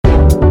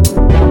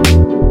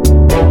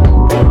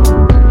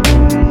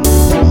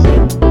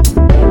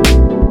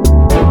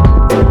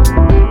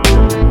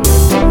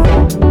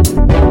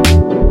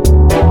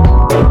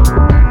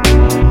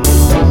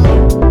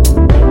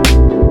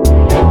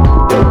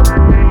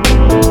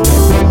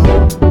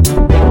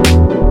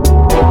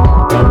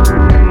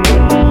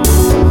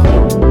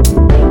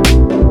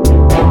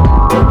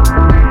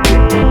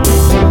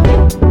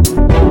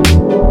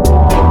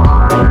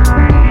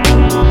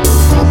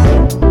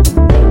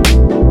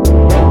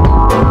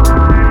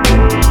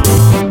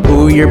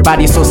your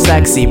body's so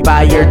sexy.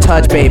 By your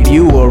touch, babe,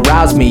 you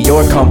arouse me.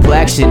 Your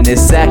complexion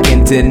is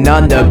second to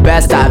none, the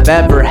best I've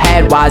ever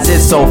had. Why is it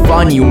so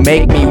fun? You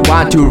make me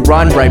want to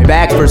run right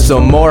back for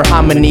some more.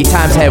 How many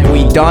times have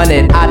we done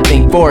it? I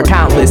think 4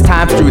 countless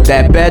times through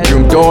that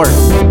bedroom door.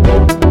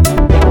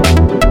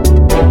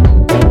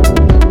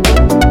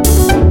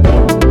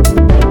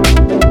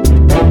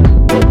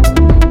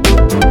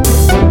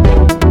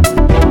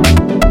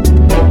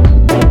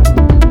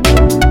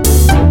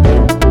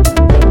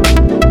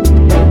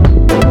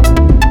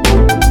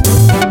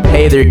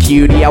 Hey there,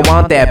 cutie, I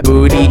want that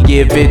booty.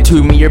 Give it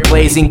to me, you're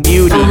blazing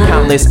beauty.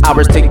 Countless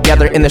hours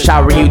together in the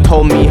shower. You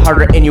told me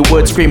harder and you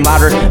would scream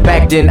louder.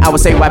 Back then I would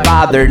say why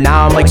bother.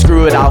 Now I'm like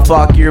screw it, I'll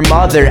fuck your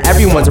mother.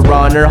 Everyone's a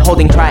runner,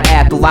 holding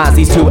triathlons.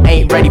 These two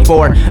ain't ready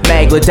for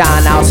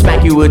Megalodon. I'll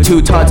smack you with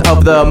 2 tons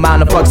of the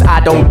amount of fucks I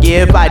don't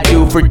give. I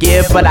do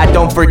forgive, but I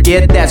don't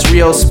forget. That's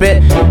real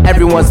spit.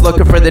 Everyone's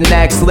looking for the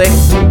next lick.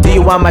 Do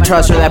you want my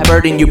trust or that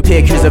burden you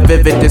pick? Here's a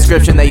vivid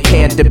description that you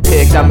can't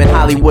depict. I'm in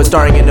Hollywood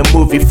starring in a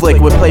movie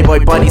flick with Playboy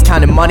bunnies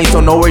counting money,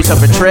 so no worries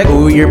of a trick.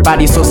 Ooh, your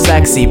body's so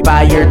sexy.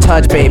 By your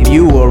touch, babe,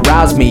 you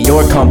arouse me.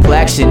 Your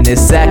complexion is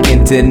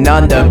second to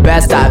none, the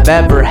best I've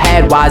ever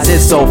had. Why is it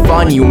so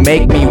fun? You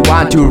make me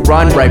want to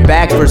run right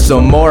back for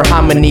some more.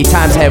 How many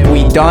times have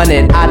we done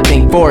it? I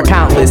think 4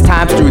 countless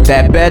times through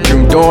that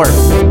bedroom door.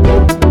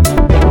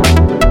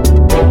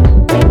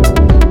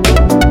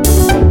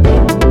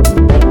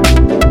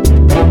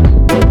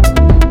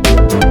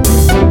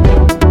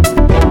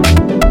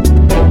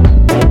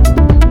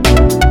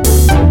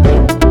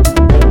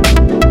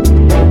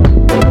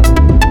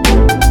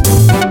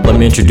 Let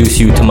me introduce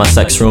you to my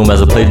sex room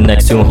as I play the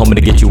next tune, hoping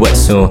to get you wet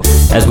soon.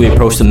 As we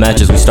approach the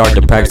matches, we start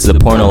to practice the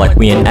porno like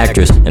we an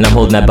actress, and I'm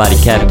holding that body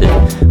captive.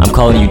 I'm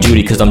calling you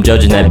Judy cause I'm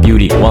judging that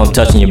beauty while I'm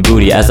touching your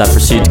booty as I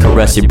proceed to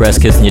caress your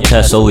breast, kissing your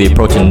chest, slowly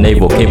approaching the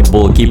navel,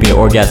 capable of keeping your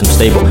orgasm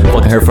stable.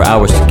 Fucking her for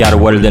hours, got her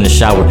wetter than a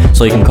shower,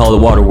 so you can call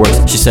it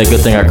waterworks. She said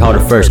good thing I called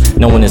her first,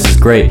 knowing this is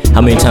great.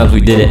 How many times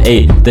we did it?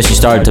 8. Then she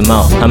started to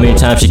mount. How many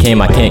times she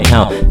came I can't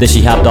count. Then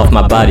she hopped off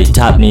my body,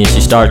 top knee, and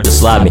she started to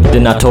slide me.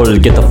 Then I told her to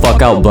get the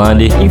fuck out,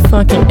 blondie. You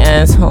fucking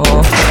asshole.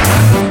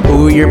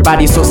 Ooh, your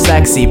body's so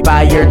sexy.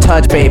 By your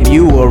touch, babe,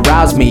 you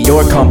arouse me.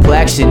 Your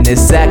complexion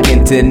is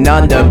second to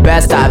none, the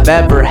best I've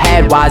ever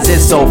had. Why is it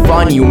so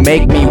fun? You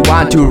make me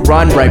want to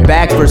run right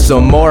back for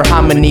some more.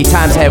 How many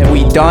times have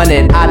we done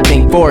it? I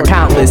think 4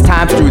 countless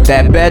times through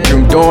that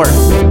bedroom door.